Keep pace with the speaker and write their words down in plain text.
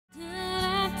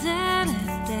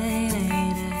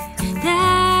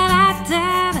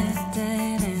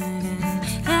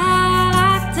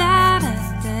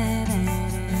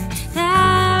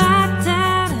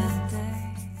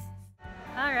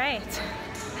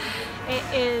It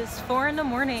is 4 in the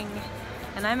morning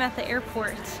and I'm at the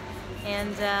airport,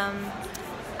 and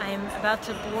I'm about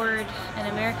to board an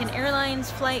American Airlines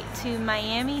flight to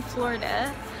Miami,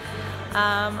 Florida.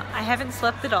 I haven't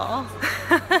slept at all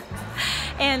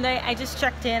and I just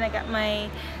checked in. I got my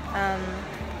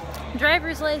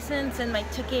driver's license and my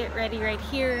ticket ready right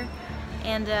here,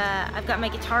 and I've got my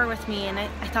guitar with me, and I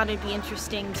thought it'd be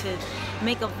interesting to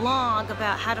make a vlog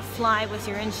about how to fly with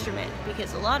your instrument,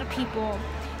 because a lot of people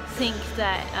think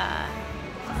that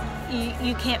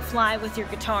you can't fly with your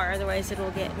guitar, otherwise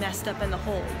it'll get messed up in the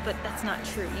hold, but that's not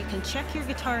true. You can check your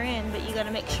guitar in, but you got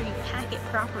to make sure you pack it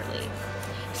properly.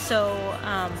 So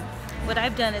what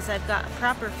I've done is I've got a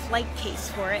proper flight case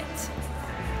for it,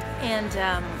 and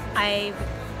I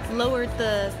lowered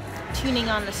the tuning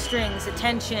on the strings, the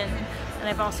tension, and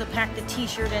I've also packed a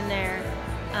t-shirt in there,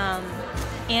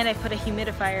 and I put a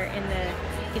humidifier in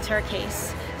the guitar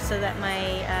case so that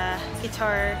my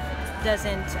guitar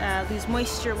doesn't lose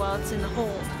moisture while it's in the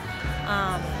hold.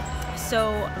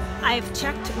 So I've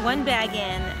checked one bag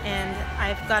in, and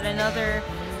I've got another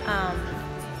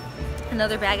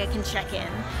bag I can check in.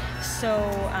 So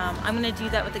I'm going to do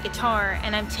that with the guitar,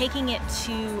 and I'm taking it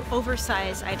to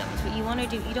oversized items. What you want to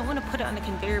do, you don't want to put it on the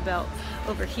conveyor belt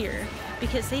over here,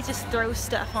 because they just throw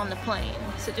stuff on the plane,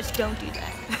 so just don't do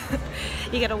that.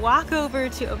 You got to walk over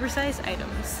to oversized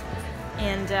items,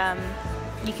 and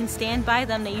you can stand by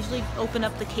them. They usually open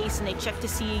up the case and they check to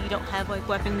see you don't have like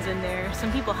weapons in there.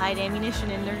 Some people hide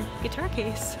ammunition in their guitar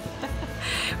case,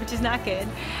 which is not good.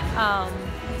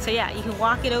 So yeah, you can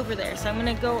walk it over there. So I'm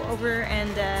gonna go over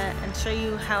and show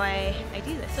you how I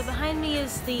do this. So behind me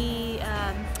is the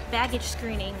baggage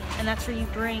screening, and that's where you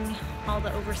bring all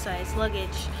the oversized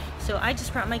luggage. So I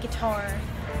just brought my guitar,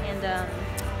 and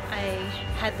I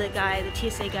had the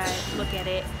TSA guy look at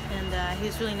it, and he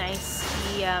was really nice.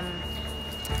 He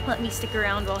let me stick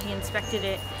around while he inspected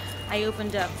it. I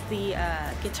opened up the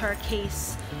guitar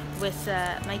case with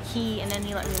my key, and then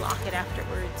he let me lock it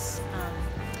afterwards,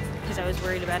 because I was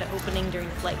worried about it opening during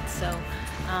the flight. So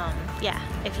yeah,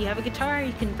 if you have a guitar,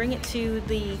 you can bring it to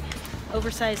the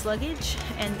oversized luggage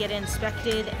and get it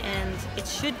inspected, and it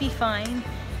should be fine.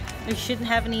 You shouldn't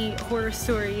have any horror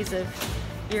stories of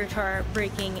your guitar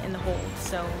breaking in the hold.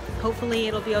 So hopefully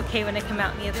it'll be okay when I come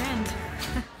out on the other end.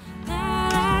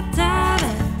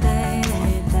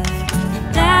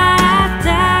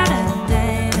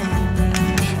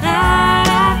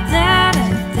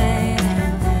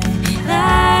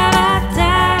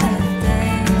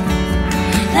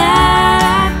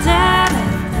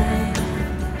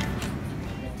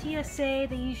 TSA,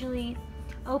 they usually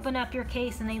open up your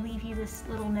case and they leave you this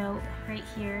little note right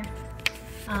here,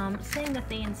 saying that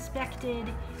they inspected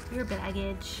your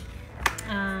baggage.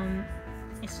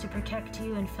 It's to protect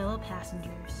you and fellow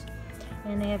passengers.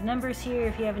 And they have numbers here.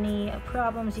 If you have any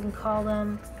problems, you can call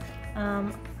them.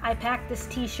 I packed this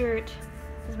t-shirt.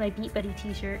 This is my Beat Buddy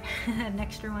t-shirt, an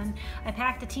extra one. I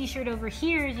packed a t-shirt over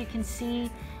here, as you can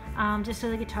see, just so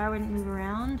the guitar wouldn't move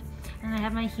around. And I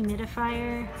have my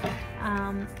humidifier.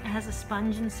 It has a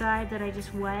sponge inside that I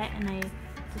just wet, and I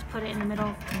just put it in the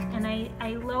middle. And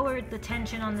I lowered the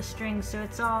tension on the strings, so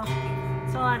it's all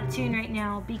out of tune right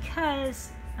now, because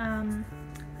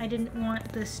I didn't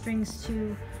want the strings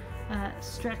to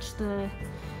stretch the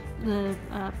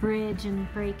bridge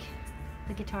and break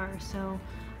the guitar. So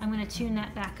I'm going to tune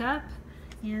that back up,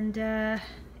 and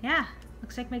yeah,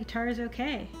 looks like my guitar is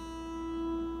okay.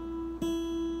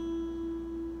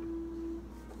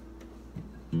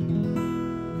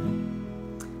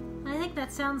 I think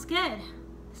that sounds good.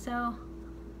 So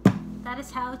that is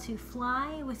how to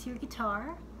fly with your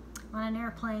guitar on an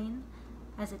airplane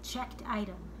as a checked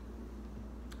item.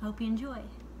 I hope you enjoy.